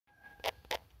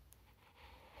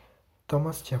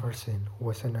Thomas Jefferson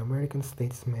was an American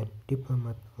statesman,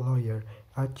 diplomat, lawyer,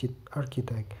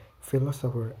 architect,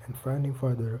 philosopher, and founding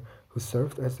father who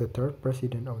served as the third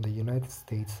President of the United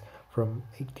States from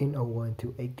 1801 to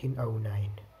 1809.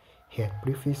 He had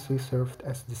previously served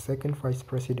as the second Vice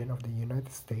President of the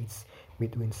United States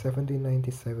between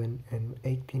 1797 and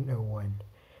 1801.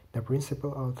 The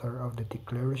principal author of the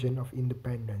Declaration of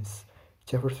Independence,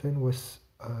 Jefferson was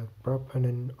a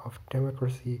proponent of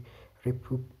democracy,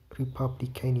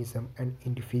 republicanism, and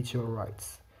individual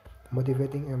rights,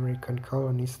 motivating American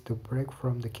colonies to break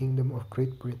from the Kingdom of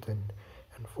Great Britain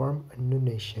and form a new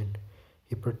nation.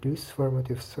 He produced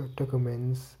formative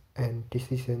documents and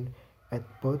decisions at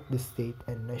both the state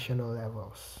and national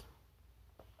levels.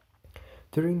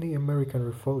 During the American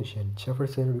Revolution,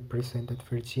 Jefferson represented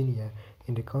Virginia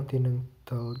in the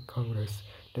Continental Congress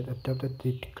that adopted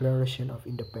the Declaration of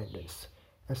Independence.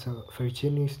 As a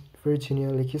Virginia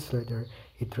legislator,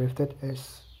 he drafted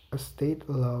as a state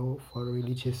law for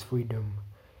religious freedom.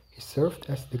 He served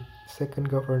as the second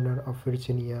governor of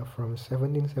Virginia from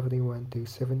 1771 to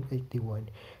 1781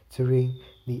 during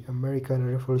the American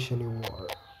Revolutionary War.